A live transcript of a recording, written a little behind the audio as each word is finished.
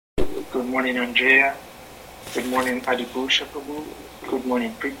Good morning, Andrea. Good morning, Adibusha Prabhu. Good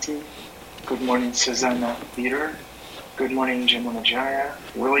morning, Preeti. Good morning, Susanna Peter. Good morning, Jamuna Jaya.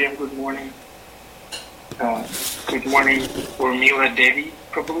 William, good morning. Good morning, Urmila Devi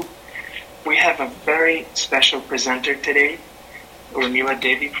Prabhu. We have a very special presenter today, Urmila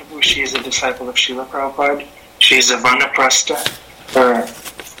Devi Prabhu. She is a disciple of Srila Prabhupada. She is a Vanaprastha.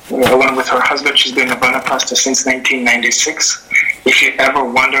 Along with her husband, she's been a Vanaprastha since 1996. If you ever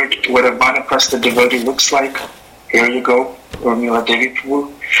wondered what a Vanaprastha devotee looks like, here you go, Urmila Devi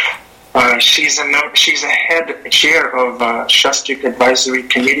Prabhu. She's a head chair of Shastrik Advisory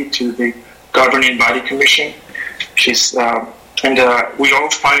Committee to the Governing Body Commission. We all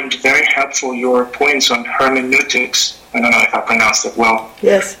find very helpful your points on hermeneutics. I don't know if I pronounced it well.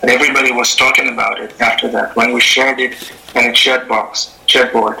 Yes. And everybody was talking about it after that when we shared it in a chat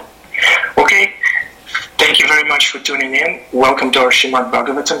board. Okay, thank you very much for tuning in. Welcome to our Srimad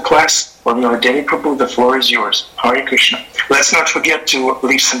Bhagavatam class. Urmila Devi Prabhu, the floor is yours. Hare Krishna. Let's not forget to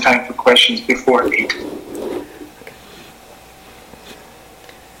leave some time for questions before 8.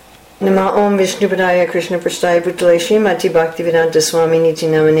 Nama Om Vishnupadaya Krishna Prasthaya Bhutale Srimati Bhaktivedanta Swami Niti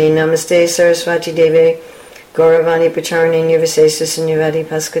Namane Namaste Saraswati Deve Gauravani Pacharane Nirvisesa Sunyavadi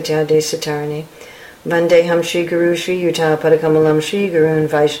Paskatyade Satarane Vandeham Shri Guru Shri Yuta Padakamalam Shri Gurun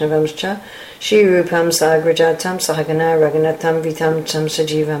Vaishnavamscha Shri Rupam Sagrajatam Sahagana Raghunatham Vitam Tam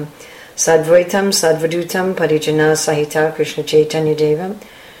Sajivam Sadvaitam Sadvadutam Parijana Sahita Krishna Chaitanya Devam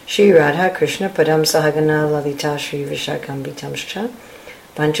Shri Radha Krishna Padam Sahagana Lalita Shri Vishakam Vitamscha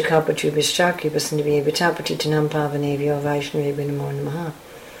Panchakapachubhischa Kipasandivya Vitapatitanam Pavanevyo Vaishnavya Namo Namaha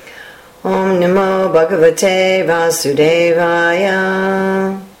Om Namo Bhagavate Vasudevaya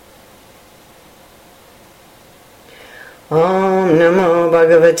Om Namo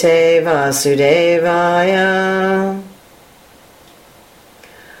Bhagavate Vasudevaya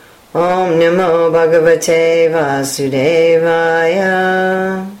Om Namo Bhagavate Vasudevaya.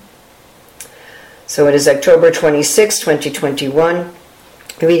 So it is October 26, 2021.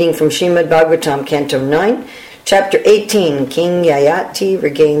 Reading from Srimad Bhagavatam, Canto 9, Chapter 18, King Yayati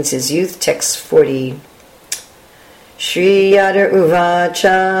regains his youth, Text 40. Shri Yadar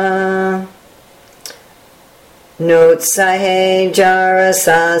Uvacha Notsahe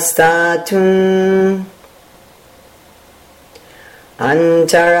Jarasastatum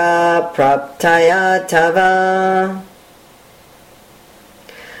Antara Praptaya Tava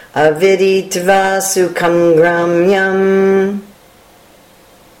Aviditva Sukham Gramyam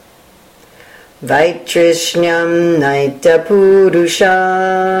Vaitrishyam Naita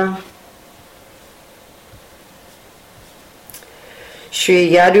Purusha. Shri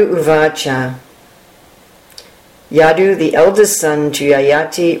Yadu Uvacha. Yadu, the eldest son to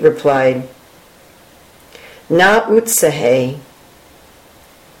Yayati, replied, Na utsahe,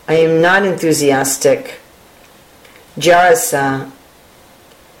 I am not enthusiastic, Jarasa,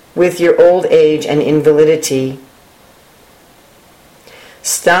 with your old age and invalidity,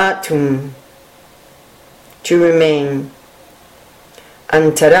 Statum, to remain,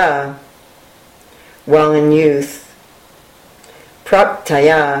 Antara, while in youth,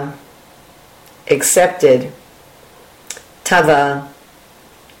 Praptaya, accepted, Tava,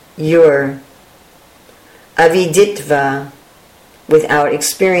 your, Aviditva, without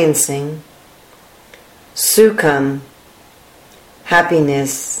experiencing, Sukham,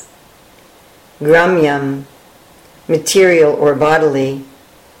 happiness, Gramyam, material or bodily,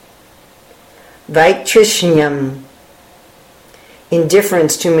 Vaitrishyam,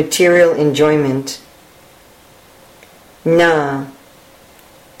 indifference to material enjoyment, Na,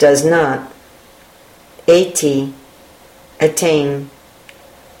 does not, Eti, attain,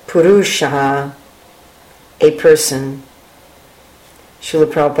 Purusha, a person.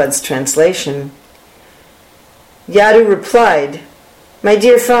 Srila Prabhupada's translation. Yadu replied, My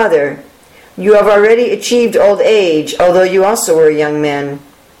dear father, you have already achieved old age, although you also were a young man.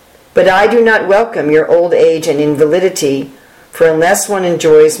 But I do not welcome your old age and invalidity, for unless one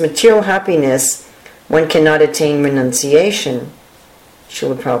enjoys material happiness, one cannot attain renunciation.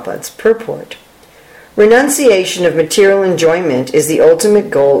 Srila Prabhupada's purport. Renunciation of material enjoyment is the ultimate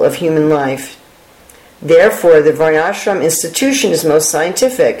goal of human life. Therefore, the Varnashram institution is most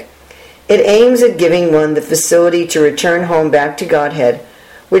scientific. It aims at giving one the facility to return home back to Godhead,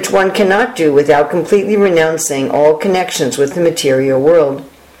 which one cannot do without completely renouncing all connections with the material world.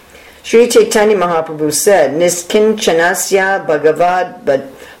 Sri Chaitanya Mahaprabhu said, Niskinchanasya Bhagavad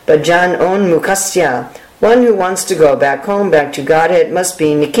Bhajan On Mukasya. One who wants to go back home, back to Godhead, must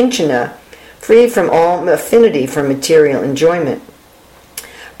be Nikinchana, free from all affinity for material enjoyment.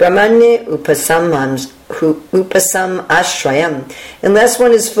 Brahmane upasam ashrayam. Unless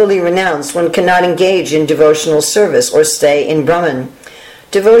one is fully renounced, one cannot engage in devotional service or stay in Brahman.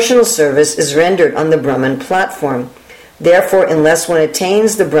 Devotional service is rendered on the Brahman platform. Therefore, unless one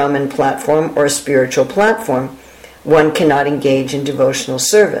attains the Brahman platform or spiritual platform, one cannot engage in devotional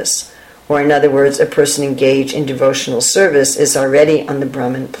service. Or in other words, a person engaged in devotional service is already on the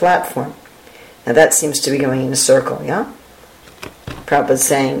Brahman platform. Now that seems to be going in a circle, yeah? Prabhupada's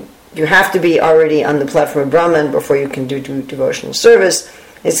saying, you have to be already on the platform of Brahman before you can do devotional service.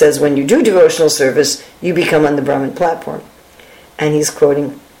 It says when you do devotional service, you become on the Brahman platform. And he's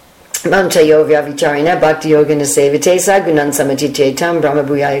quoting, Mam chayo vyavicharina bhakti yogana sevite sagunan samatite tam brahma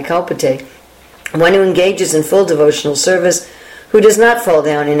bhuyaya kalpate. One who engages in full devotional service, who does not fall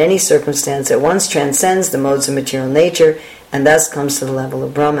down in any circumstance, at once transcends the modes of material nature, and thus comes to the level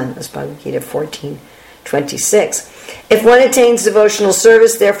of Brahman, as Bhagavad Gita 14:26. If one attains devotional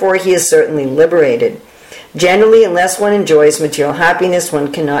service, therefore he is certainly liberated. Generally, unless one enjoys material happiness,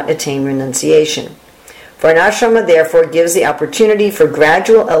 one cannot attain renunciation. Varnashrama therefore gives the opportunity for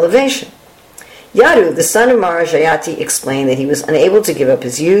gradual elevation. Yadu, the son of Maharaj Jayati, explained that he was unable to give up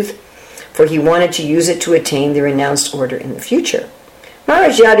his youth, for he wanted to use it to attain the renounced order in the future.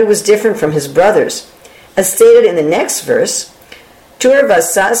 Maharaj Yadu was different from his brothers. As stated in the next verse,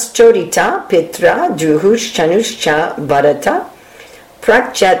 Turvasas chodita pitra druhush chanushcha bharata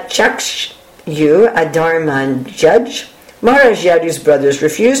prakchachaksh yu adharman judge. Maharaj Yadu's brothers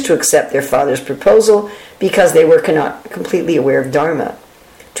refused to accept their father's proposal because they were not completely aware of Dharma.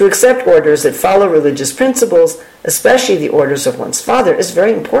 To accept orders that follow religious principles, especially the orders of one's father, is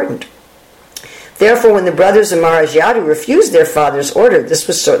very important. Therefore, when the brothers of Maharaj Yadu refused their father's order, this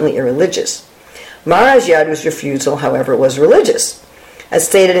was certainly irreligious. Maharaj Yadu's refusal, however, was religious. As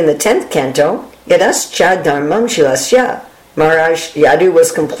stated in the 10th canto, Yadascha Dharmam Shilasya, Maharaj Yadu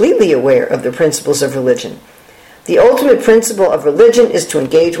was completely aware of the principles of religion. The ultimate principle of religion is to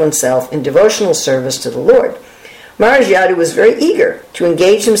engage oneself in devotional service to the Lord. Maharaj Yadu was very eager to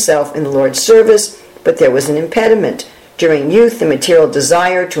engage himself in the Lord's service, but there was an impediment. During youth, the material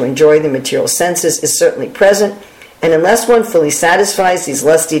desire to enjoy the material senses is certainly present, and unless one fully satisfies these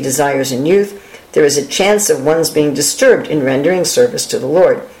lusty desires in youth, there is a chance of one's being disturbed in rendering service to the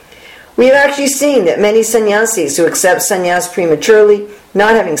Lord. We have actually seen that many sannyasis who accept sannyas prematurely,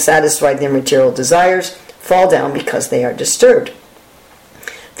 not having satisfied their material desires, fall down because they are disturbed.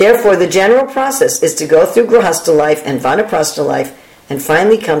 Therefore, the general process is to go through grihastha life and vanaprastha life and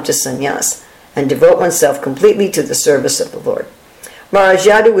finally come to sannyas and devote oneself completely to the service of the Lord. Maharaj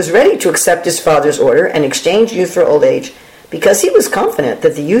Yadu was ready to accept his father's order and exchange youth for old age because he was confident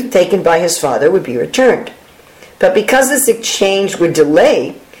that the youth taken by his father would be returned. But because this exchange would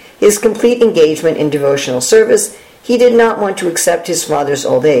delay his complete engagement in devotional service, he did not want to accept his father's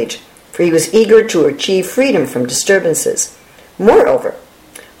old age, for he was eager to achieve freedom from disturbances. Moreover,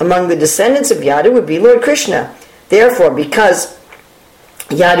 among the descendants of Yadu would be Lord Krishna. Therefore, because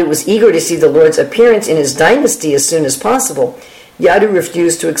Yadu was eager to see the Lord's appearance in his dynasty as soon as possible, Yadu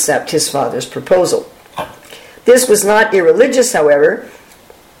refused to accept his father's proposal. This was not irreligious, however,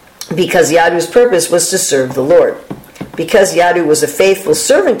 because Yadu's purpose was to serve the Lord. Because Yadu was a faithful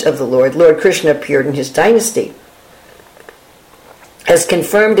servant of the Lord, Lord Krishna appeared in his dynasty. As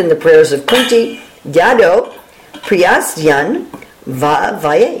confirmed in the prayers of Kunti, Yadu priyasyan va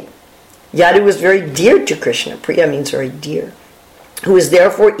vaye. Yadu was very dear to Krishna. Priya means very dear. Who was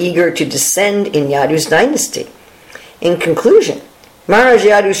therefore eager to descend in Yadu's dynasty. In conclusion, Maharaj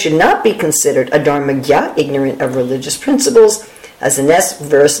Yadu should not be considered a dharmagya, ignorant of religious principles, as the next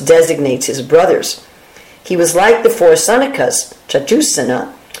verse designates his brothers. He was like the four Sanakas,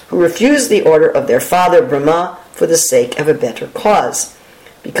 Chatusana, who refused the order of their father Brahma for the sake of a better cause.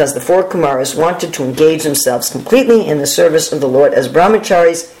 Because the four Kumaras wanted to engage themselves completely in the service of the Lord as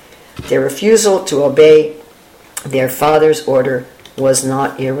brahmacharis, their refusal to obey their father's order was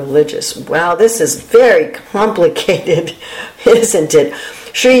not irreligious. Wow, this is very complicated, isn't it?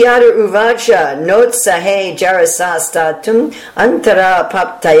 Shri Yadu Uvacha Notsahe Jarasastatum Antara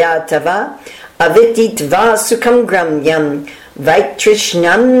Paptaya Tava Avititva Sukham Gramyam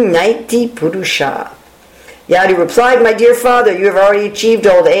Vaitrishnam Naiti Purusha. Yadu replied, "My dear father, you have already achieved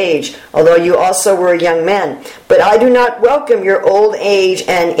old age, although you also were a young man. But I do not welcome your old age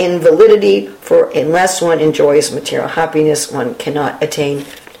and invalidity, for unless one enjoys material happiness, one cannot attain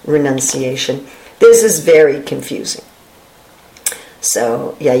renunciation." This is very confusing.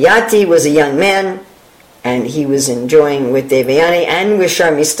 So, Yayati was a young man, and he was enjoying with Devayani and with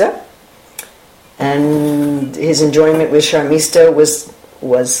Sharmista. And his enjoyment with Sharmista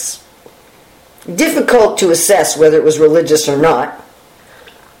was difficult to assess whether it was religious or not.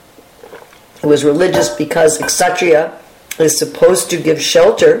 It was religious because Kshatriya is supposed to give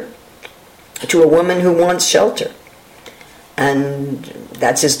shelter to a woman who wants shelter. And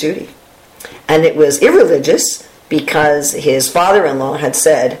that's his duty. And it was irreligious because his father-in-law had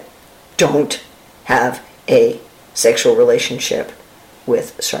said, don't have a sexual relationship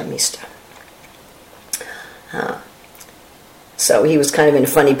with Sharmista. So he was kind of in a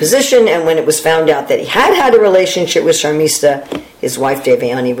funny position, and when it was found out that he had had a relationship with Sharmista, his wife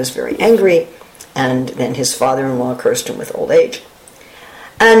Devayani was very angry, and then his father-in-law cursed him with old age.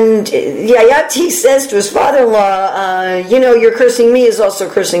 And Yayati says to his father-in-law, you're cursing me is also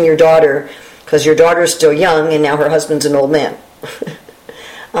cursing your daughter, because your daughter's still young, and now her husband's an old man.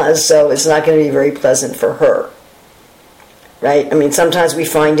 So it's not going to be very pleasant for her. Right? I mean, sometimes we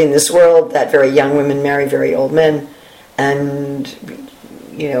find in this world that very young women marry very old men, and,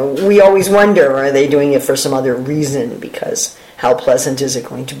 we always wonder, are they doing it for some other reason? Because how pleasant is it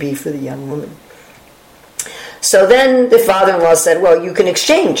going to be for the young woman? So then the father-in-law said, well, you can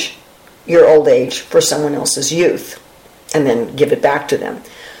exchange your old age for someone else's youth, and then give it back to them.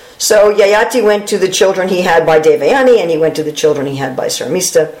 So Yayati went to the children he had by Devayani, and he went to the children he had by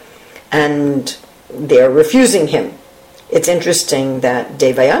Sharmista, and they're refusing him. It's interesting that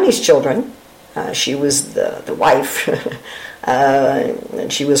Devayani's children, she was the wife,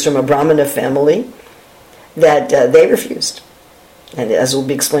 and she was from a Brahmana family, that they refused. And as will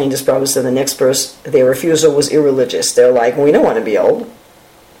be explained as Prabhupada said in the next verse, their refusal was irreligious. They're like, we don't want to be old.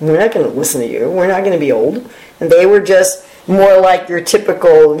 We're not going to listen to you. We're not going to be old. And they were just more like your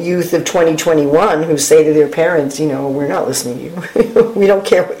typical youth of 2021 who say to their parents, we're not listening to you. We don't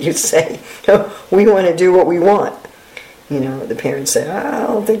care what you say. We want to do what we want. The parents say, I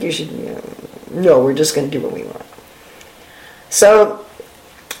don't think you should, no, we're just going to do what we want. So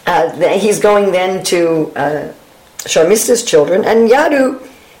he's going then to Sharmista's children, and Yadu,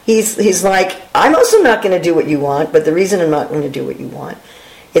 he's like, I'm also not going to do what you want, but the reason I'm not going to do what you want,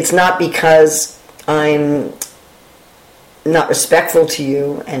 it's not because I'm not respectful to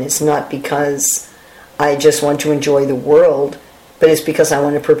you, and it's not because I just want to enjoy the world, but it's because I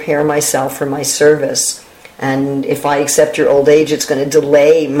want to prepare myself for my service. And if I accept your old age, it's going to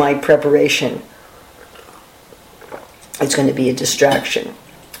delay my preparation. It's going to be a distraction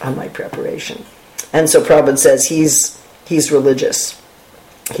on my preparation. And so Prabhupada says he's religious.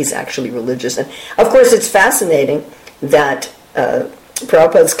 He's actually religious. And of course it's fascinating that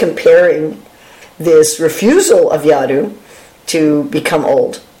Prabhupada's comparing this refusal of Yadu to become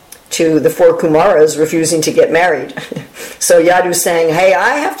old to the four Kumaras refusing to get married. So Yadu's saying, hey,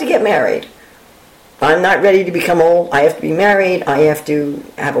 I have to get married. I'm not ready to become old. I have to be married. I have to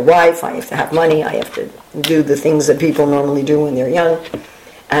have a wife. I have to have money. I have to do the things that people normally do when they're young.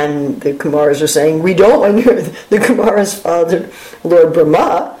 And the Kumaras are saying, we don't want you. The Kumara's father, Lord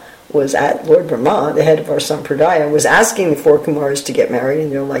Brahma, the head of our Sampradaya, was asking the four Kumaras to get married,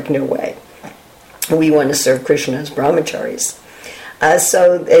 and they're like, no way. We want to serve Krishna as brahmacharis.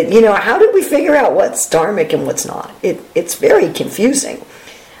 So, how do we figure out what's dharmic and what's not? It's very confusing.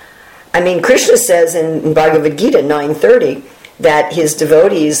 I mean, Krishna says in Bhagavad Gita 9:30 that his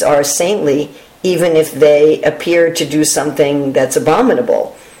devotees are saintly even if they appear to do something that's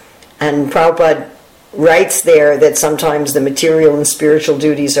abominable. And Prabhupada writes there that sometimes the material and spiritual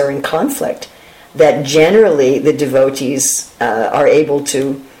duties are in conflict, that generally the devotees are able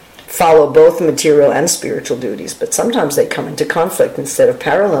to follow both material and spiritual duties, but sometimes they come into conflict instead of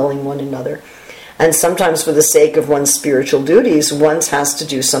paralleling one another. And sometimes for the sake of one's spiritual duties, one has to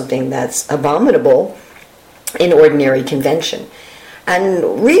do something that's abominable in ordinary convention.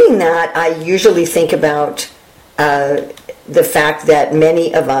 And reading that, I usually think about the fact that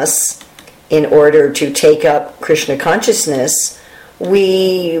many of us, in order to take up Krishna consciousness,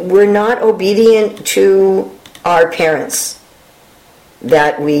 we're not obedient to our parents.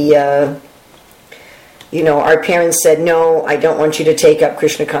 That our parents said, no, I don't want you to take up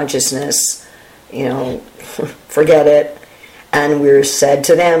Krishna consciousness. Forget it. And we're said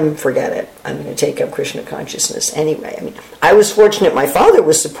to them, forget it. I'm going to take up Krishna consciousness anyway. I mean, I was fortunate my father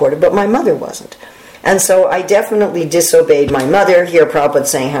was supportive, but my mother wasn't. And so I definitely disobeyed my mother. Here Prabhupada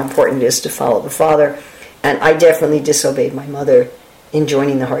saying how important it is to follow the father. And I definitely disobeyed my mother in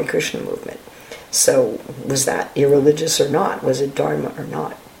joining the Hare Krishna movement. So was that irreligious or not? Was it dharma or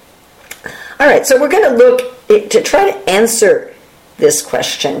not? All right, so we're going to look, to try to answer this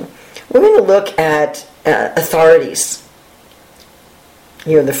question, we're going to look at authorities.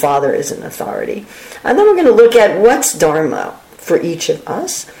 Here the father is an authority. And then we're going to look at what's dharma for each of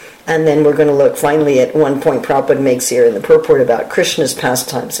us. And then we're going to look finally at one point Prabhupada makes here in the purport about Krishna's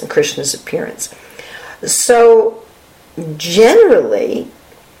pastimes and Krishna's appearance. So generally,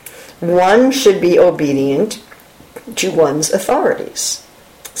 one should be obedient to one's authorities.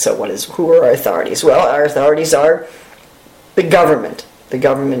 So who are our authorities? Well, our authorities are the government. The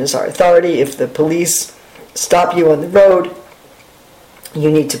government is our authority. If the police stop you on the road, you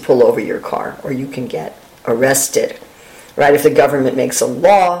need to pull over your car or you can get arrested. Right? If the government makes a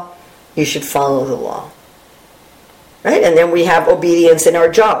law, you should follow the law. Right? And then we have obedience in our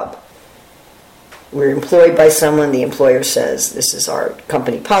job. We're employed by someone, the employer says, this is our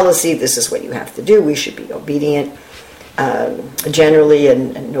company policy, this is what you have to do, we should be obedient. Generally,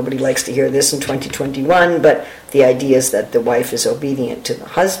 and nobody likes to hear this in 2021, but the idea is that the wife is obedient to the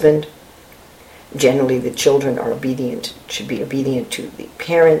husband. Generally, the children should be obedient to the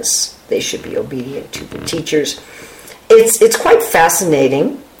parents, they should be obedient to the teachers. It's quite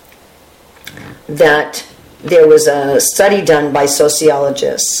fascinating that there was a study done by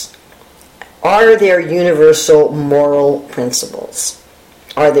sociologists. Are there universal moral principles?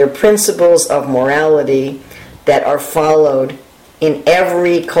 Are there principles of morality that are followed in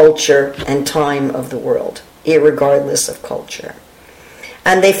every culture and time of the world, irregardless of culture?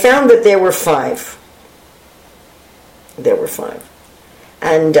 And they found that there were 5. There were 5.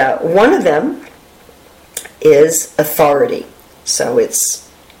 And one of them is authority. So it's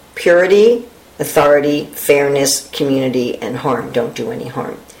purity, authority, fairness, community, and harm. Don't do any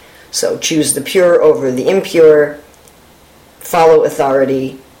harm. So choose the pure over the impure, follow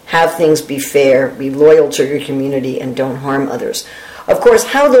authority, have things be fair, be loyal to your community, and don't harm others. Of course,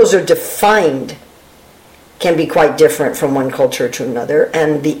 how those are defined can be quite different from one culture to another,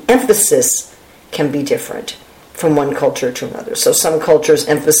 and the emphasis can be different from one culture to another. So some cultures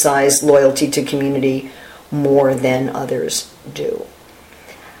emphasize loyalty to community more than others do.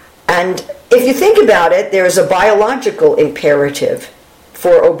 And if you think about it, there is a biological imperative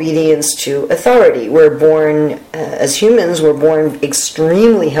for obedience to authority. We're born, as humans, we're born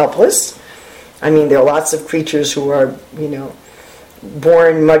extremely helpless. I mean, there are lots of creatures who are,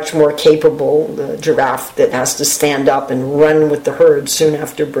 born much more capable. The giraffe that has to stand up and run with the herd soon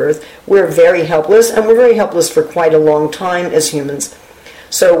after birth. We're very helpless, and we're very helpless for quite a long time as humans.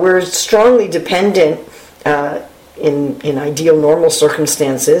 So we're strongly dependent, in ideal normal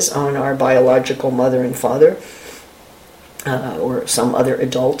circumstances, on our biological mother and father, or some other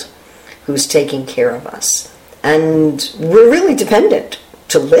adult who's taking care of us. And we're really dependent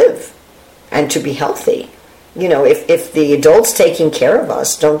to live and to be healthy. If the adults taking care of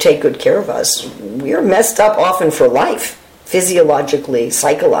us don't take good care of us, we're messed up often for life, physiologically,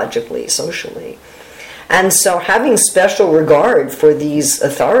 psychologically, socially. And so having special regard for these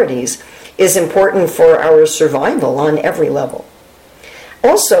authorities is important for our survival on every level.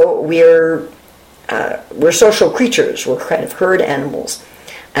 Also, we're social creatures. We're kind of herd animals.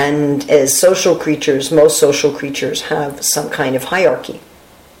 And as social creatures, most social creatures have some kind of hierarchy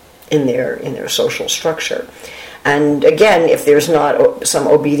in their social structure. And again, if there's not some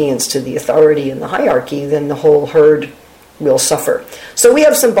obedience to the authority in the hierarchy, then the whole herd will suffer. So we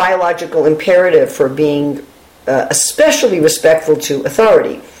have some biological imperative for being especially respectful to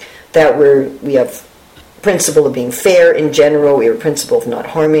authority. That we have principle of being fair in general, we have a principle of not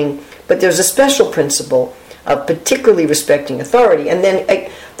harming, but there's a special principle of particularly respecting authority. And then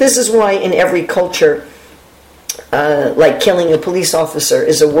this is why in every culture, like killing a police officer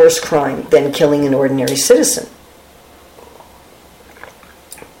is a worse crime than killing an ordinary citizen,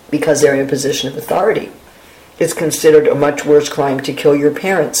 because they're in a position of authority. It's considered a much worse crime to kill your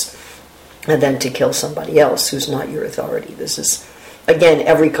parents than to kill somebody else who's not your authority. This is, again,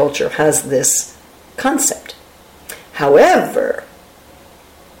 every culture has this concept. However,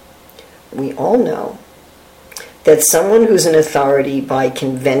 we all know that someone who's an authority by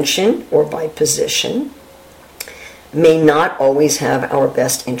convention or by position may not always have our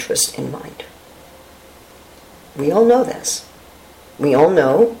best interest in mind. We all know this. We all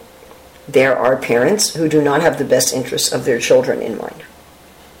know there are parents who do not have the best interests of their children in mind.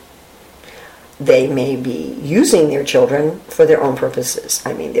 They may be using their children for their own purposes.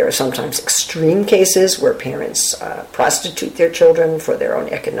 I mean, there are sometimes extreme cases where parents prostitute their children for their own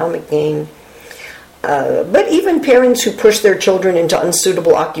economic gain. But even parents who push their children into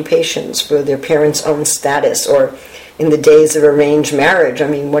unsuitable occupations for their parents' own status, or in the days of arranged marriage. I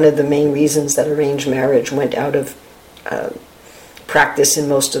mean, one of the main reasons that arranged marriage went out of practice in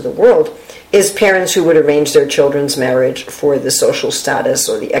most of the world is parents who would arrange their children's marriage for the social status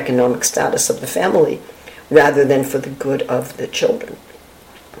or the economic status of the family, rather than for the good of the children.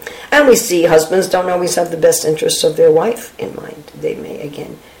 And we see husbands don't always have the best interests of their wife in mind. They may,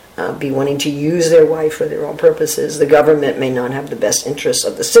 again, be wanting to use their wife for their own purposes. The government may not have the best interests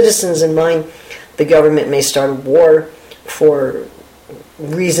of the citizens in mind. The government may start a war for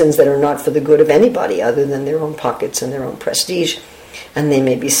reasons that are not for the good of anybody other than their own pockets and their own prestige. And they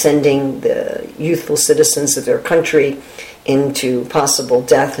may be sending the youthful citizens of their country into possible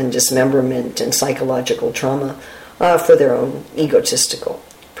death and dismemberment and psychological trauma for their own egotistical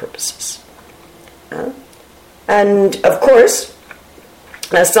purposes. And of course,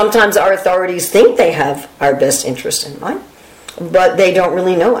 sometimes our authorities think they have our best interest in mind, but they don't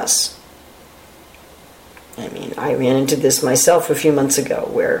really know us. I mean, I ran into this myself a few months ago,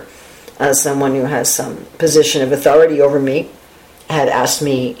 where someone who has some position of authority over me had asked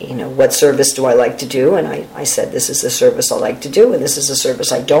me, what service do I like to do? And I said, this is a service I like to do, and this is a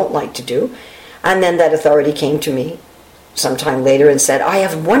service I don't like to do. And then that authority came to me sometime later and said, I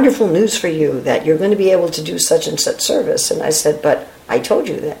have wonderful news for you, that you're going to be able to do such and such service. And I said, but I told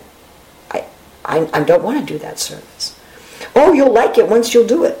you that I don't want to do that service. Oh, you'll like it once you'll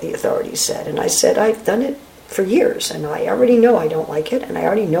do it, the authority said. And I said, I've done it for years, and I already know I don't like it, and I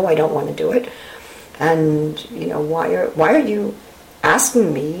already know I don't want to do it. And, why are you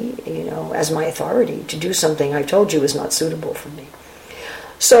asking me, as my authority, to do something I told you is not suitable for me?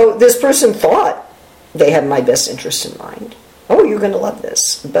 So this person thought they had my best interest in mind. Oh, you're going to love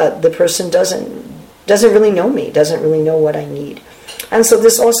this. But the person doesn't really know me, doesn't really know what I need. And so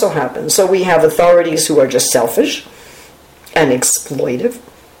this also happens. So we have authorities who are just selfish and exploitive,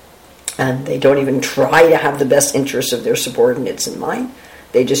 and they don't even try to have the best interests of their subordinates in mind.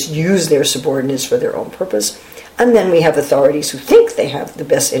 They just use their subordinates for their own purpose. And then we have authorities who think they have the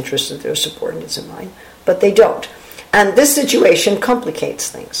best interests of their subordinates in mind, but they don't. And this situation complicates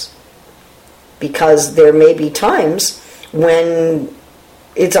things, because there may be times when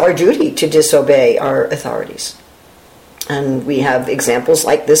it's our duty to disobey our authorities. And we have examples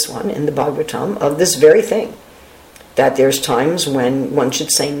like this one in the Bhagavatam of this very thing, that there's times when one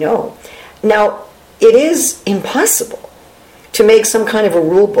should say no. Now, it is impossible to make some kind of a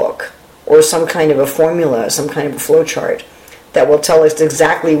rule book or some kind of a formula, some kind of a flow chart that will tell us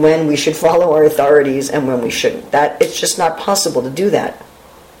exactly when we should follow our authorities and when we shouldn't. It's just not possible to do that,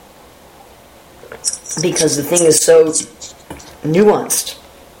 because the thing is so nuanced,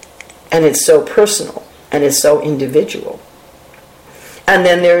 and it's so personal, and it's so individual. And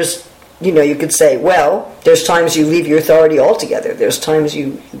then there's, you could say, well, there's times you leave your authority altogether. There's times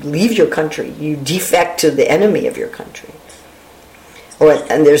you leave your country. You defect to the enemy of your country.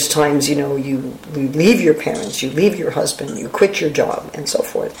 And there's times, you leave your parents, you leave your husband, you quit your job, and so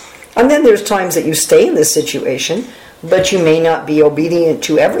forth. And then there's times that you stay in this situation, but you may not be obedient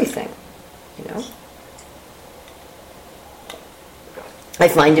to everything, I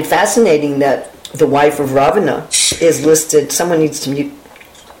find it fascinating that the wife of Ravana is listed, someone needs to mute.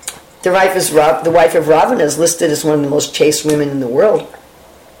 The wife of Ravana is listed as one of the most chaste women in the world.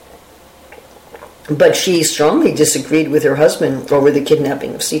 But she strongly disagreed with her husband over the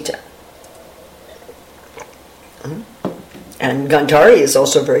kidnapping of Sita. And Gandhari is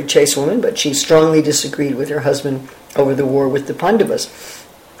also a very chaste woman, but she strongly disagreed with her husband over the war with the Pandavas.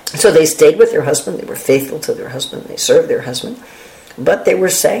 So they stayed with their husband, they were faithful to their husband, they served their husband, but they were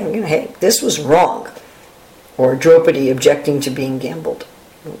saying, hey, this was wrong. Or Draupadi objecting to being gambled.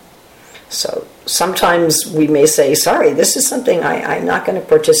 So sometimes we may say, sorry, this is something I'm not going to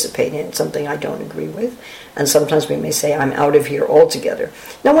participate in, something I don't agree with. And sometimes we may say, I'm out of here altogether.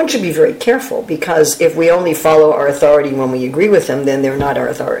 Now, one should be very careful, because if we only follow our authority when we agree with them, then they're not our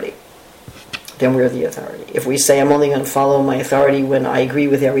authority. Then we're the authority. If we say, I'm only going to follow my authority when I agree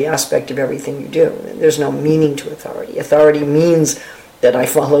with every aspect of everything you do, then there's no meaning to authority. Authority means that I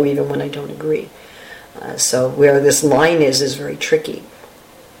follow even when I don't agree. So where this line is very tricky.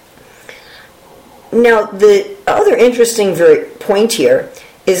 Now, the other interesting point here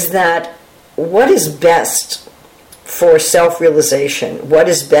is that what is best for self-realization, what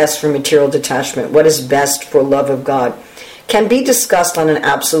is best for material detachment, what is best for love of God, can be discussed on an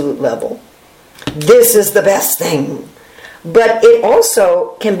absolute level. This is the best thing. But it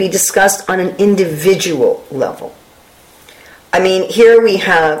also can be discussed on an individual level. I mean, here we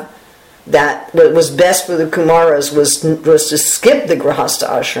have that what was best for the Kumaras was to skip the Grihastha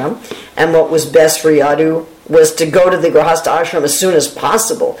ashram, and what was best for Yadu was to go to the Grihastha ashram as soon as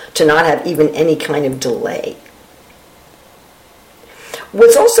possible, to not have even any kind of delay.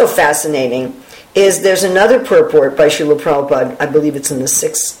 What's also fascinating is there's another purport by Srila Prabhupada, I believe it's in the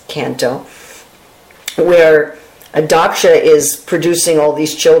 6th canto, where Daksha is producing all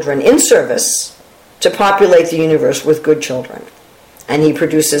these children in service to populate the universe with good children. And he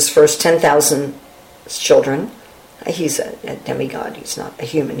produces first 10,000 children. He's a demigod. He's not a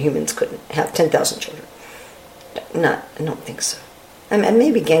human. Humans couldn't have 10,000 children. I don't think so. And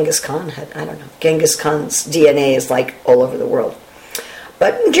maybe Genghis Khan had, I don't know. Genghis Khan's DNA is like all over the world.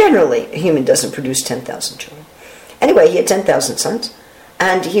 But generally, a human doesn't produce 10,000 children. Anyway, he had 10,000 sons,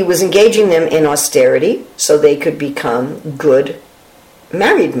 and he was engaging them in austerity so they could become good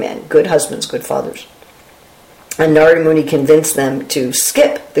married men, good husbands, good fathers. And Narada Muni convinced them to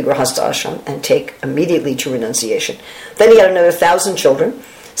skip the Grihastha ashram and take immediately to renunciation. Then he had another 1,000 children.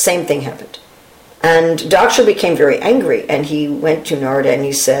 Same thing happened. And Daksha became very angry, and he went to Narada and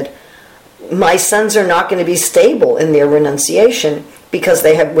he said, my sons are not going to be stable in their renunciation because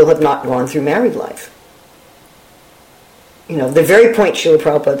they will have not gone through married life. You know, the very point Srila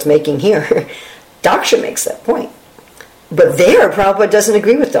Prabhupada's making here, Daksha makes that point. But there, Prabhupada doesn't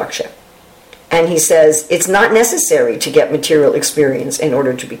agree with Daksha. And he says, it's not necessary to get material experience in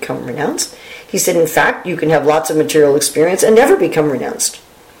order to become renounced. He said, in fact, you can have lots of material experience and never become renounced.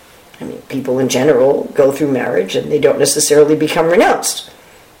 I mean, people in general go through marriage and they don't necessarily become renounced.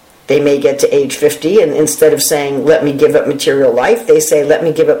 They may get to age 50 and instead of saying, let me give up material life, they say, let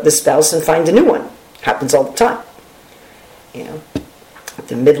me give up the spouse and find a new one. Happens all the time. You know,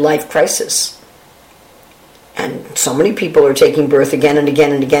 the midlife crisis. And so many people are taking birth again and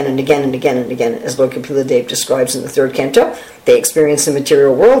again and again and again and again and again, as Lord Kapila Dev describes in the 3rd canto. They experience the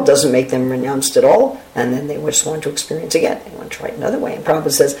material world, doesn't make them renounced at all, and then they just want to experience again. They want to try it another way. And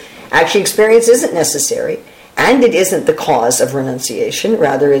Prabhupada says, actually experience isn't necessary, and it isn't the cause of renunciation,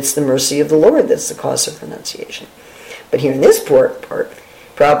 rather it's the mercy of the Lord that's the cause of renunciation. But here in this part,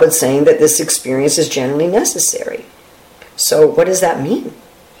 Prabhupada's saying that this experience is generally necessary. So what does that mean?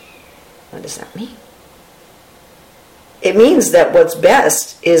 What does that mean? It means that what's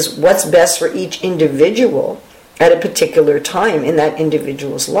best is what's best for each individual at a particular time in that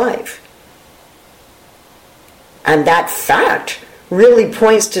individual's life. And that fact really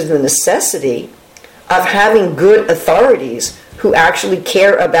points to the necessity of having good authorities who actually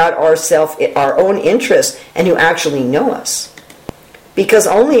care about our own interests and who actually know us. Because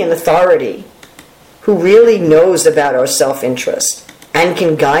only an authority who really knows about our self-interest and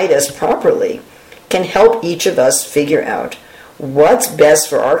can guide us properly can help each of us figure out what's best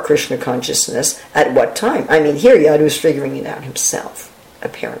for our Krishna consciousness at what time. I mean, here Yadu is figuring it out himself,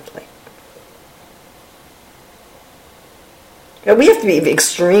 apparently. Now, we have to be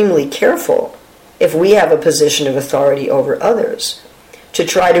extremely careful if we have a position of authority over others to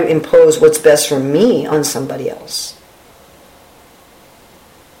try to impose what's best for me on somebody else.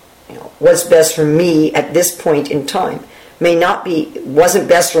 You know, what's best for me at this point in time wasn't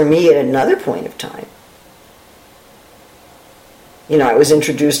best for me at another point of time. You know, I was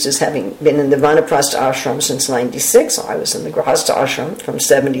introduced as having been in the Vanaprastha ashram since 96. I was in the Grihastha ashram from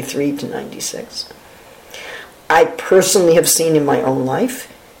 73 to 96. I personally have seen in my own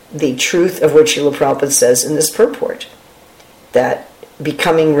life the truth of what Srila Prabhupada says in this purport, that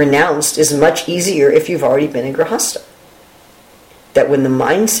becoming renounced is much easier if you've already been in Grihastha. That when the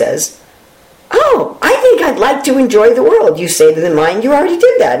mind says, oh, I think I'd like to enjoy the world, you say to the mind, you already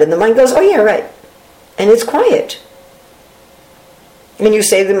did that. And the mind goes, oh yeah, right. And it's quiet. And you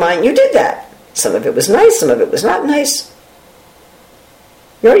say to the mind, you did that. Some of it was nice, some of it was not nice.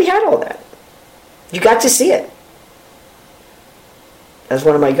 You already had all that. You got to see it. As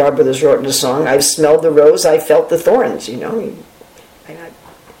one of my godbrothers wrote in a song, I've smelled the rose, I felt the thorns, you know.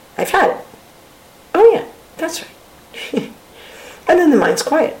 I've had it. Oh yeah, that's right. And then the mind's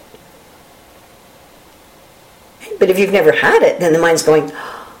quiet. But if you've never had it, then the mind's going,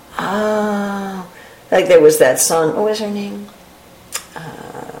 oh. Like there was that song, what was her name?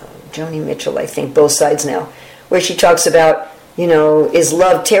 Joni Mitchell, I think, Both Sides Now, where she talks about, you know, is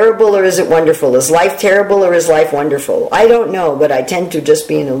love terrible or is it wonderful? Is life terrible or is life wonderful? I don't know, but I tend to just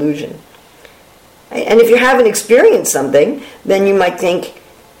be an illusion. And if you haven't experienced something, then you might think,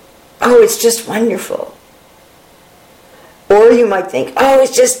 oh, it's just wonderful. Or you might think, oh,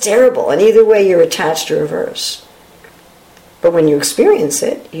 it's just terrible. And either way, you're attached or averse. But when you experience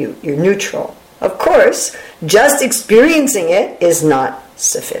it, you're neutral. Of course, just experiencing it is not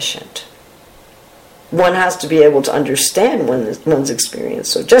sufficient. One has to be able to understand one's experience.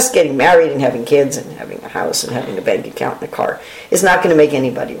 So just getting married and having kids and having a house and having a bank account and a car is not going to make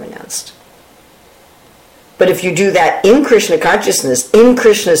anybody renounced. But if you do that in Krishna consciousness, in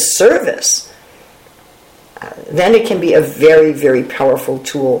Krishna's service, then it can be a very, very powerful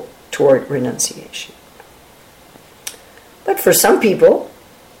tool toward renunciation. But for some people,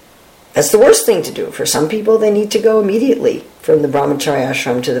 that's the worst thing to do. For some people, they need to go immediately from the Brahmacharya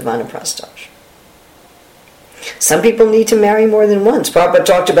ashram to the Vanaprastha ashram. Some people need to marry more than once. Prabhupada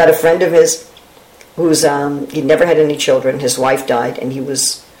talked about a friend of his who's he'd never had any children. His wife died, and he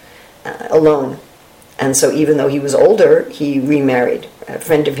was alone. And so even though he was older, he remarried a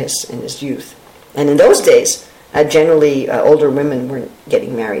friend of his in his youth. And in those days, Generally, older women weren't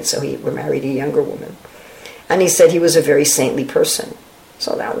getting married, so he married a younger woman. And he said he was a very saintly person.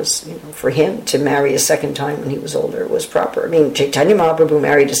 So that was, for him to marry a second time when he was older was proper. I mean, Chaitanya Mahaprabhu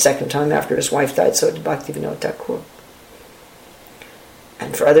married a second time after his wife died, so did Bhaktivinoda Thakur.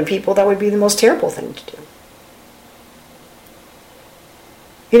 And for other people, that would be the most terrible thing to do.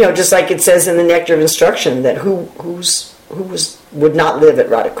 Just like it says in the Nectar of Instruction that who would not live at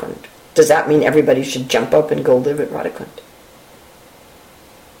Radhakund. Does that mean everybody should jump up and go live at Radhakund?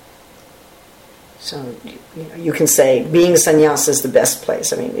 So, you can say being sannyas is the best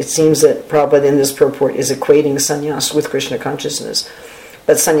place. I mean, it seems that Prabhupada in this purport is equating sannyas with Krishna consciousness.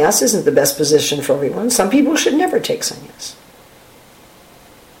 But sannyas isn't the best position for everyone. Some people should never take sannyas.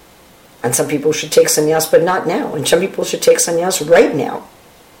 And some people should take sannyas, but not now. And some people should take sannyas right now.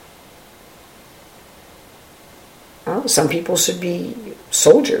 Some people should be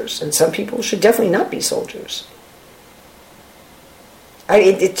soldiers, and some people should definitely not be soldiers.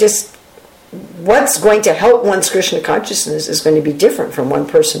 What's going to help one's Krishna consciousness is going to be different from one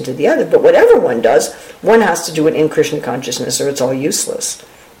person to the other. But whatever one does, one has to do it in Krishna consciousness, or it's all useless.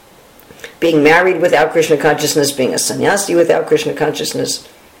 Being married without Krishna consciousness, being a sannyasi without Krishna consciousness,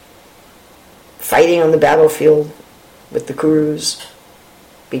 fighting on the battlefield with the Kurus,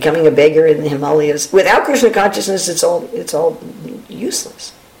 becoming a beggar in the Himalayas. Without Krishna consciousness, it's all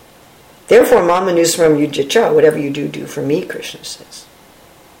useless. Therefore, Mamanusmaram Yujyacha, whatever you do for me, Krishna says.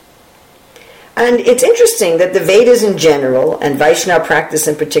 And it's interesting that the Vedas in general, and Vaishnava practice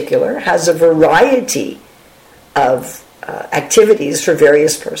in particular, has a variety of activities for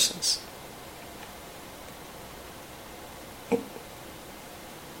various persons.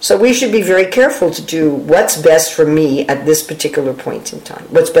 So we should be very careful to do what's best for me at this particular point in time.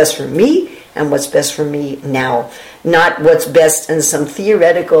 What's best for me and what's best for me now. Not what's best in some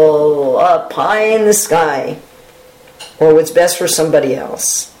theoretical pie in the sky, or what's best for somebody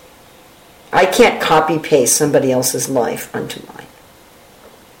else. I can't copy-paste somebody else's life onto mine.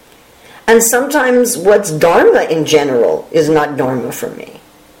 And sometimes what's dharma in general is not dharma for me.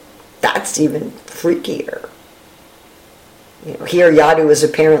 That's even freakier. Here Yadu is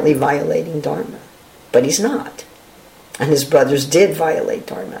apparently violating dharma, but he's not. And his brothers did violate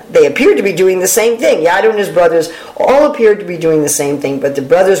dharma. They appeared to be doing the same thing. Yadu and his brothers all appeared to be doing the same thing, but the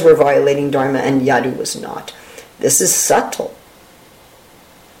brothers were violating dharma and Yadu was not. This is subtle.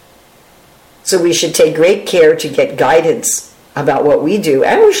 So we should take great care to get guidance about what we do,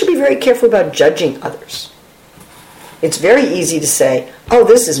 and we should be very careful about judging others. It's very easy to say, oh,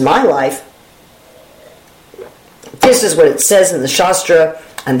 this is my life. This is what it says in the Shastra,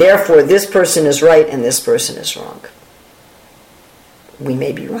 and therefore this person is right and this person is wrong. We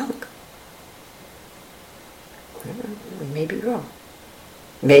may be wrong. We may be wrong.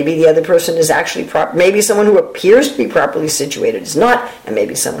 Maybe the other person is actually maybe someone who appears to be properly situated is not, and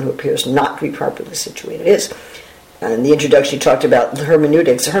maybe someone who appears not to be properly situated is. And in the introduction, you talked about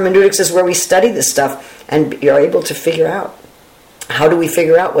hermeneutics. Hermeneutics is where we study this stuff and you're able to figure out, how do we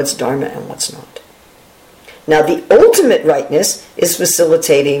figure out what's dharma and what's not? Now, the ultimate rightness is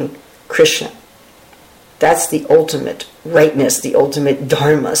facilitating Krishna. That's the ultimate rightness, the ultimate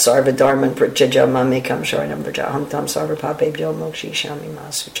dharma. Sarva dharma pratyajya mamekam sharanam vrajaham tam sarva papebhyo mokshishami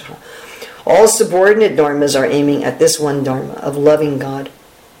masuchaha. All subordinate dharmas are aiming at this one dharma of loving God.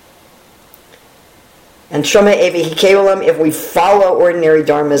 And shrama evahi kevalam, if we follow ordinary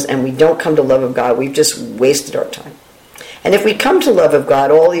dharmas and we don't come to love of God, we've just wasted our time. And if we come to love of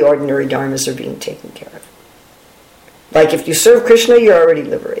God, all the ordinary dharmas are being taken care of. Like if you serve Krishna, you're already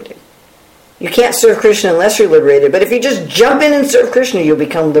liberated. You can't serve Krishna unless you're liberated, but if you just jump in and serve Krishna, you'll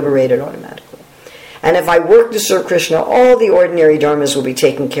become liberated automatically. And if I work to serve Krishna, all the ordinary dharmas will be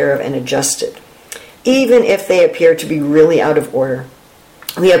taken care of and adjusted, even if they appear to be really out of order.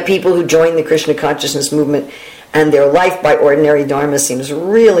 We have people who join the Krishna consciousness movement and their life by ordinary dharma seems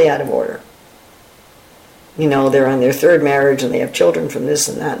really out of order. They're on their third marriage and they have children from this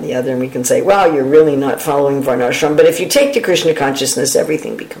and that and the other, and we can say, wow, you're really not following Varnashram. But if you take to Krishna consciousness,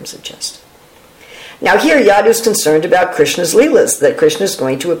 everything becomes adjusted. Now here, Yadu is concerned about Krishna's leelas, that Krishna is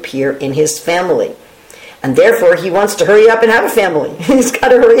going to appear in his family. And therefore, he wants to hurry up and have a family. He's got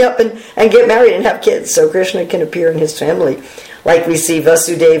to hurry up and get married and have kids so Krishna can appear in his family. Like we see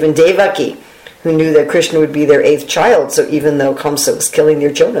Vasudeva and Devaki, who knew that Krishna would be their 8th child. So even though Kamsa was killing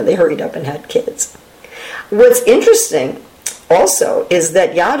their children, they hurried up and had kids. What's interesting also is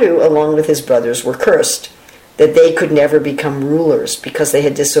that Yadu, along with his brothers, were cursed, that they could never become rulers because they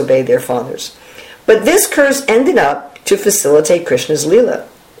had disobeyed their fathers. But this curse ended up to facilitate Krishna's Leela.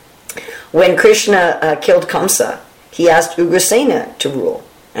 When Krishna killed Kamsa, he asked Ugrasena to rule.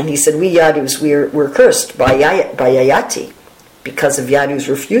 And he said, we Yadus, we're cursed by Yayati because of Yadu's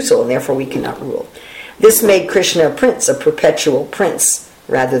refusal, and therefore we cannot rule. This made Krishna a prince, a perpetual prince,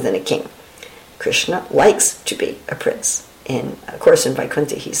 rather than a king. Krishna likes to be a prince. Of course, in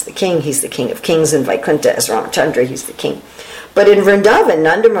Vaikuntha, he's the king of kings. In Vaikuntha, as Ramachandra, he's the king. But in Vrindavan,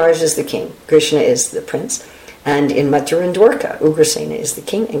 Nanda Maharaj is the king, Krishna is the prince. And in Mathura and Dwarka, Ugrasena is the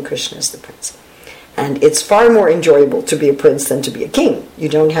king and Krishna is the prince. And it's far more enjoyable to be a prince than to be a king. You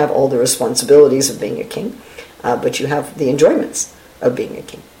don't have all the responsibilities of being a king, but you have the enjoyments of being a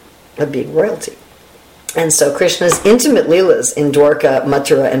king, of being royalty. And so Krishna's intimate leelas in Dwarka,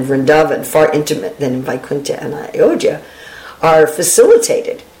 Mathura, and Vrindavan, far intimate than in Vaikuntha and Ayodhya, are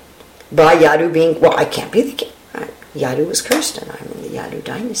facilitated by Yadu being, well, I can't be the king. Yadu was cursed and I'm in the Yadu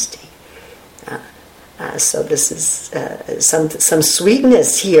dynasty. So this is some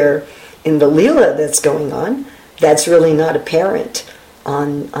sweetness here in the Leela that's going on that's really not apparent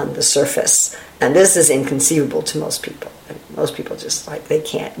on the surface. And this is inconceivable to most people. Most people just they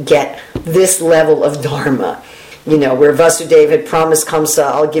can't get this level of dharma. Where Vasudeva had promised Kamsa,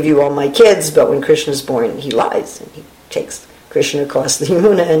 I'll give you all my kids, but when Krishna's born, he lies and he takes Krishna across the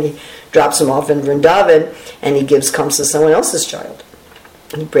Yamuna and he drops him off in Vrindavan and he gives Kamsa someone else's child.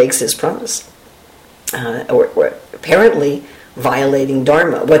 He breaks his promise. Or apparently violating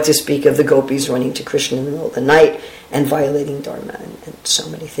dharma. What to speak of the gopis running to Krishna in the middle of the night and violating dharma, and so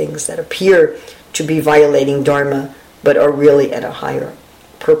many things that appear to be violating dharma but are really at a higher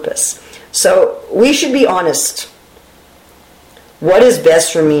purpose. So we should be honest. What is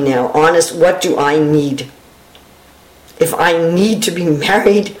best for me now? Honest, what do I need? If I need to be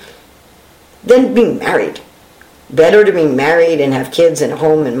married, then be married. Better to be married and have kids and a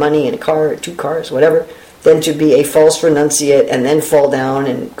home and money and a car or 2 cars, whatever, than to be a false renunciate and then fall down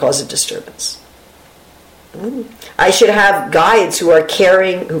and cause a disturbance. I should have guides who are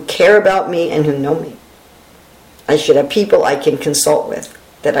caring, who care about me and who know me. I should have people I can consult with,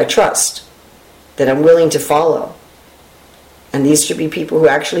 that I trust, that I'm willing to follow. And these should be people who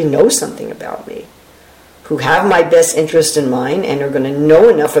actually know something about me, who have my best interest in mind and are going to know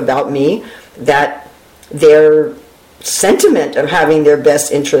enough about me that their sentiment of having my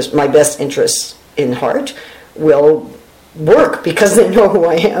best interests in heart will work because they know who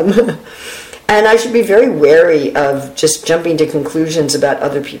I am. And I should be very wary of just jumping to conclusions about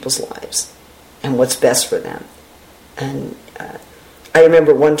other people's lives and what's best for them. And I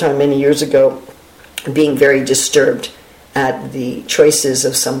remember one time many years ago being very disturbed at the choices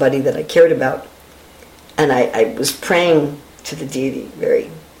of somebody that I cared about. And I was praying to the deity very,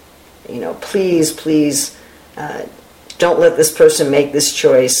 please, don't let this person make this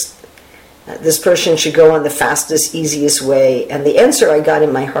choice. This person should go on the fastest, easiest way. And the answer I got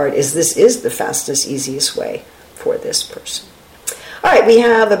in my heart is this is the fastest, easiest way for this person. All right, we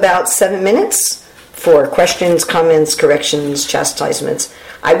have about 7 minutes for questions, comments, corrections, chastisements.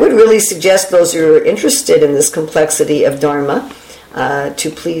 I would really suggest those who are interested in this complexity of Dharma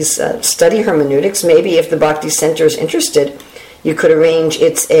to please study hermeneutics. Maybe if the Bhakti Center is interested, you could arrange,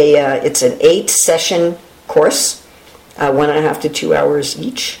 it's an 8-session course, 1.5 to 2 hours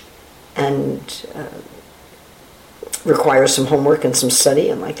each, and requires some homework and some study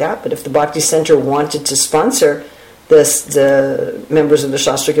and like that. But if the Bhakti Center wanted to sponsor this, the members of the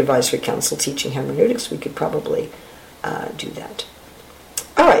Shastric Advisory Council teaching hermeneutics, we could probably do that.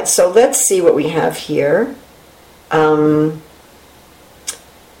 All right, so let's see what we have here.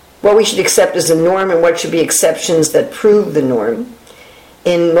 What we should accept as a norm and what should be exceptions that prove the norm.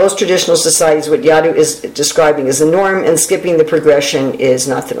 In most traditional societies, what Yadu is describing is a norm, and skipping the progression is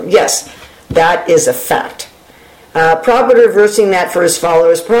not the norm. Yes, that is a fact. Prabhupada reversing that for his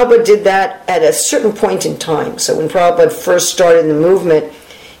followers. Prabhupada did that at a certain point in time. So when Prabhupada first started the movement,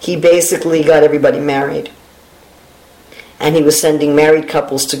 he basically got everybody married. And he was sending married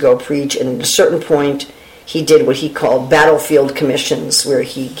couples to go preach, and at a certain point, he did what he called battlefield commissions, where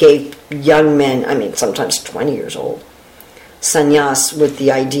he gave young men, sometimes 20 years old, sannyas with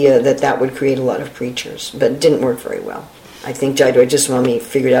the idea that that would create a lot of preachers. But it didn't work very well. I think Jayadeva Swami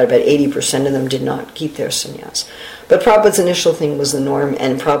figured out about 80% of them did not keep their sannyas. But Prabhupada's initial thing was the norm,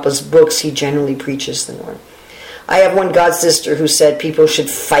 and Prabhupada's books, he generally preaches the norm. I have one god sister who said people should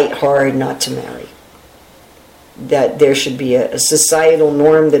fight hard not to marry. That there should be a societal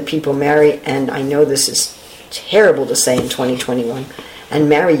norm that people marry, and I know this is terrible to say in 2021, and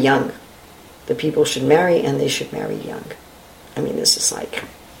marry young. The people should marry, and they should marry young. This is like,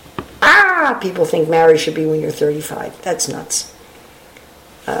 people think marriage should be when you're 35. That's nuts.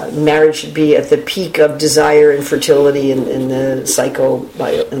 Marriage should be at the peak of desire and fertility in the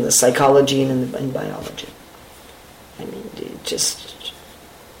psychology and in biology.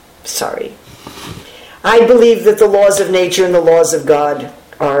 sorry. I believe that the laws of nature and the laws of God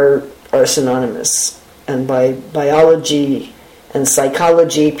are synonymous. And by biology and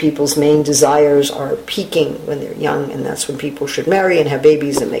psychology, people's main desires are peaking when they're young, and that's when people should marry and have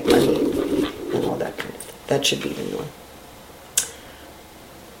babies and make money and all that kind of thing. That should be the norm.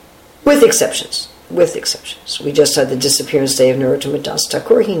 With exceptions. With exceptions. We just had the disappearance day of Narottam Das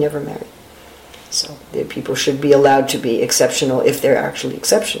Thakur. He never married. So people should be allowed to be exceptional if they're actually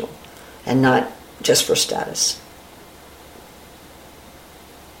exceptional, and not just for status.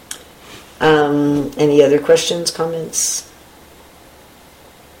 Any other questions, comments?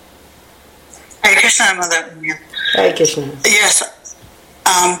 Hare Krishna, Mother. Hare Krishna. Yes.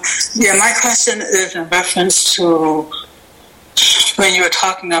 My question is in reference to when you were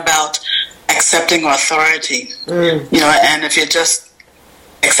talking about accepting authority. And if you're just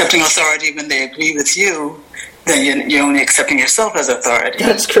accepting authority when they agree with you, then you're only accepting yourself as authority.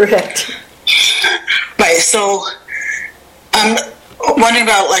 That's correct. Right. So I'm wondering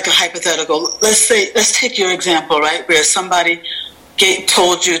about like a hypothetical. Let's take your example, right, where somebody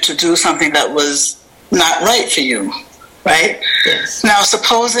told you to do something that was not right for you, right? Yes. Now,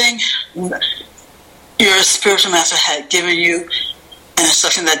 supposing your spiritual master had given you an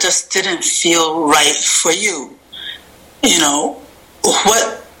instruction that just didn't feel right for you,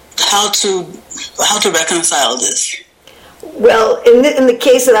 how to reconcile this? Well, in the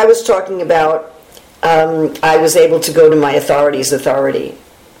case that I was talking about, I was able to go to my authority's authority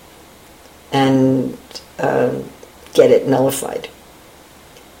and get it nullified.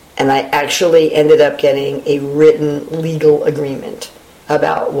 And I actually ended up getting a written legal agreement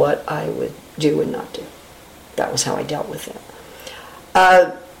about what I would do and not do. That was how I dealt with it.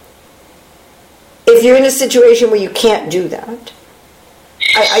 If you're in a situation where you can't do that,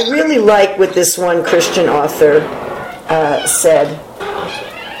 I really like what this one Christian author said.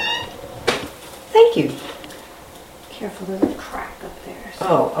 Thank you. Careful, there's a crack up there. So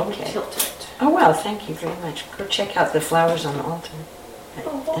Oh, okay. Tilt it. Oh, wow, thank you very much. Go check out the flowers on the altar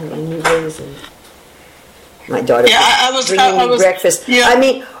and my new vase. And my daughter bringing me breakfast. Yeah. I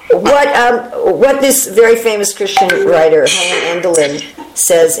mean, what this very famous Christian writer, Helen Endelin,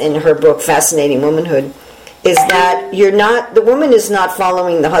 says in her book, Fascinating Womanhood, is that the woman is not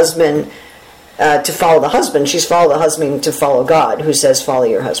following the husband to follow the husband. She's following the husband to follow God, who says, follow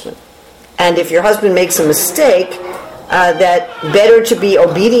your husband. And if your husband makes a mistake, that better to be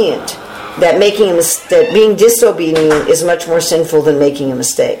obedient, that being disobedient is much more sinful than making a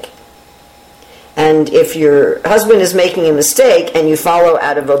mistake. And if your husband is making a mistake and you follow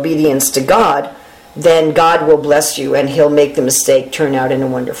out of obedience to God, then God will bless you and he'll make the mistake turn out in a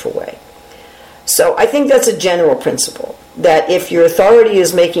wonderful way. So I think that's a general principle, that if your authority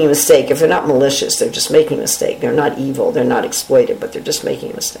is making a mistake, if they're not malicious, they're just making a mistake. They're not evil, they're not exploitive, but they're just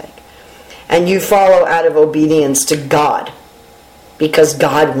making a mistake. And you follow out of obedience to God, because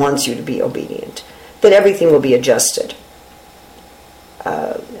God wants you to be obedient, that everything will be adjusted.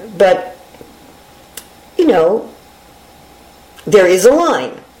 But, there is a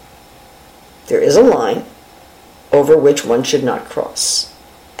line. There is a line over which one should not cross.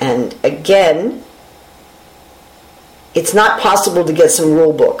 And again, it's not possible to get some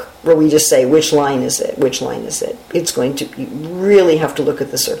rule book where we just say, which line is it, which line is it. It's going to, you really have to look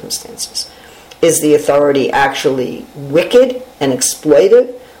at the circumstances. Is the authority actually wicked and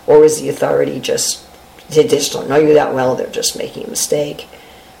exploitive, or is the authority they just don't know you that well, they're just making a mistake?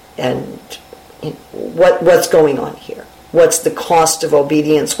 And what's going on here? What's the cost of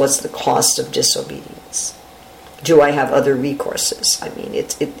obedience? What's the cost of disobedience? Do I have other recourses? I mean,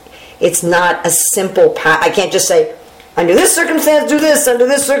 it's not a simple path. I can't just say, under this circumstance, do this, under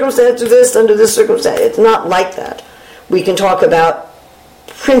this circumstance, do this, under this circumstance. It's not like that. We can talk about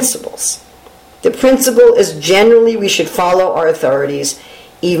principles. The principle is generally we should follow our authorities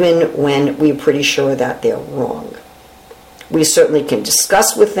even when we're pretty sure that they're wrong. We certainly can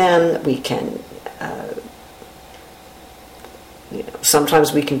discuss with them. We can,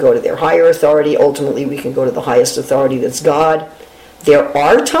 sometimes we can go to their higher authority. Ultimately, we can go to the highest authority, that's God. There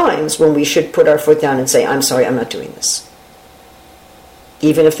are times when we should put our foot down and say, I'm sorry, I'm not doing this.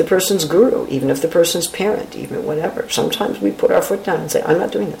 Even if the person's guru, even if the person's parent, even whatever. Sometimes we put our foot down and say, I'm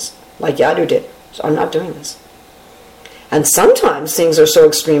not doing this. Like Yadu did. So I'm not doing this. And sometimes things are so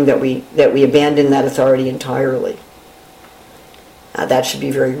extreme that we abandon that authority entirely. That should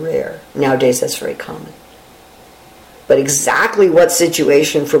be very rare. Nowadays, that's very common. But exactly what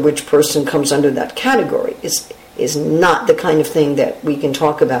situation for which person comes under that category is not the kind of thing that we can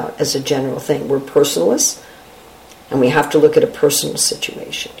talk about as a general thing. We're personalists, and we have to look at a personal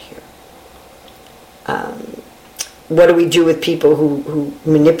situation here. what do we do with people who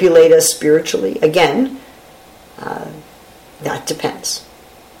manipulate us spiritually? Again, that depends.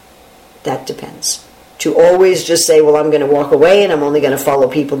 That depends. To always just say, well, I'm going to walk away and I'm only going to follow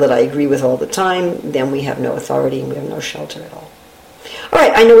people that I agree with all the time, then we have no authority and we have no shelter at all. All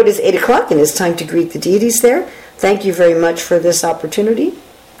right, I know it is 8 o'clock and it's time to greet the deities there. Thank you very much for this opportunity.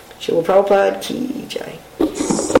 Srila Prabhupada Ki Jai.